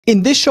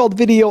In this short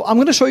video, I'm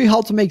going to show you how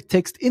to make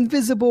text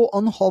invisible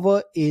on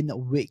hover in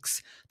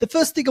Wix. The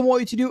first thing I want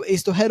you to do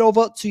is to head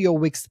over to your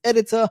Wix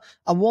editor,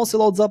 and once it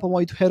loads up, I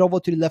want you to head over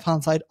to the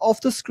left-hand side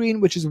of the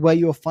screen, which is where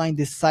you'll find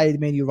this side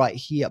menu right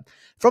here.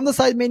 From the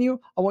side menu,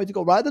 I want you to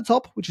go right at the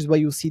top, which is where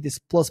you'll see this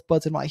plus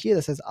button right here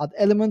that says Add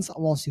Elements,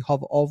 and once you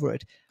hover over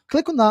it,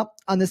 click on that,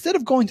 and instead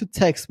of going to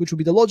text, which would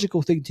be the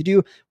logical thing to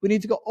do, we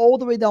need to go all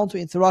the way down to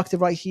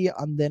interactive right here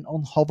and then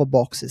on hover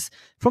boxes.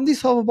 From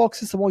these hover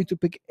boxes, I want you to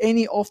pick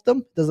any of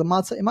them. Doesn't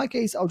matter. In my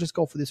case, I'll just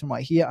go for this one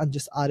right here and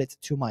just add it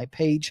to my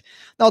page.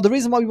 Now, the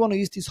reason why we want to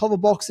use these hover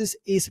boxes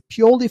is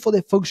purely for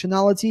their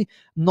functionality,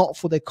 not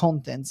for their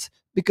contents,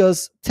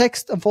 because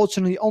text,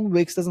 unfortunately, on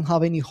Wix doesn't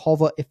have any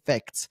hover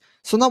effects.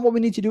 So now what we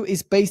need to do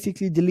is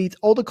basically delete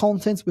all the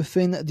contents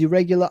within the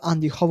regular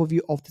and the hover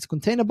view of this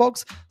container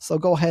box. So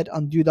go ahead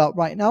and do that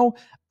right now.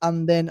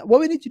 And then what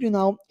we need to do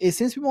now is,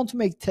 since we want to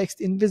make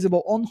text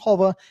invisible on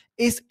hover,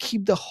 is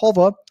keep the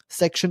hover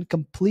section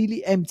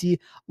completely empty,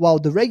 while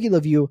the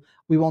regular view,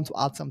 we want to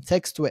add some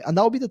text to it. And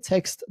that will be the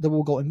text that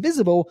will go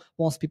invisible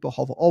once people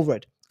hover over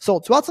it. So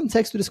to add some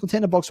text to this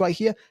container box right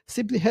here,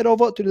 simply head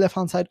over to the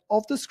left-hand side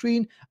of the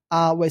screen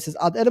where it says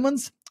Add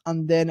Elements,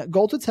 and then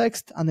go to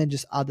text and then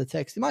just add the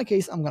text. In my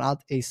case, I'm going to add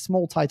a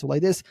small title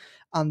like this,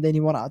 and then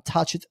you want to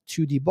attach it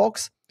to the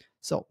box.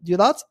 So do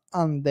that,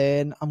 and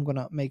then I'm going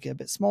to make it a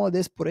bit smaller,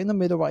 this, put it in the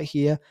middle right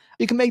here.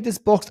 You can make this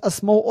box as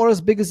small or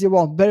as big as you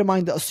want. Bear in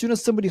mind that as soon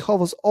as somebody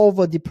hovers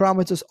over the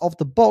parameters of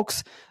the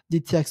box, the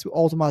text will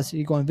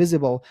automatically go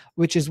invisible,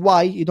 which is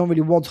why you don't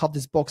really want to have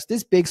this box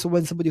this big, so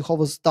when somebody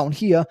hovers down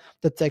here,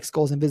 the text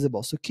goes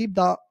invisible. So keep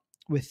that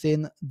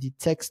within the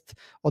text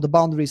or the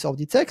boundaries of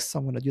the text. So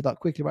I'm going to do that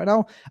quickly right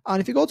now.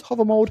 And if you go to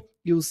hover mode,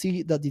 you'll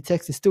see that the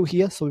text is still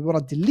here. So we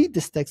want to delete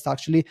this text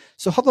actually.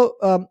 So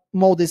hover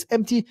mode is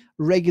empty,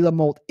 regular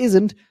mode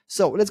isn't.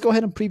 So let's go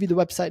ahead and preview the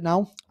website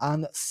now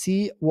and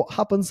see what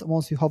happens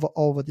once you hover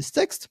over this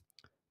text.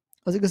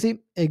 As you can see,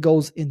 it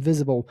goes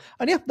invisible.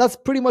 And yeah, that's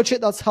pretty much it.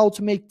 That's how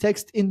to make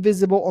text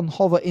invisible on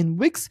hover in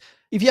Wix.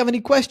 If you have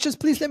any questions,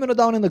 please let me know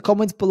down in the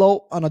comments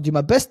below, and I'll do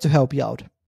my best to help you out.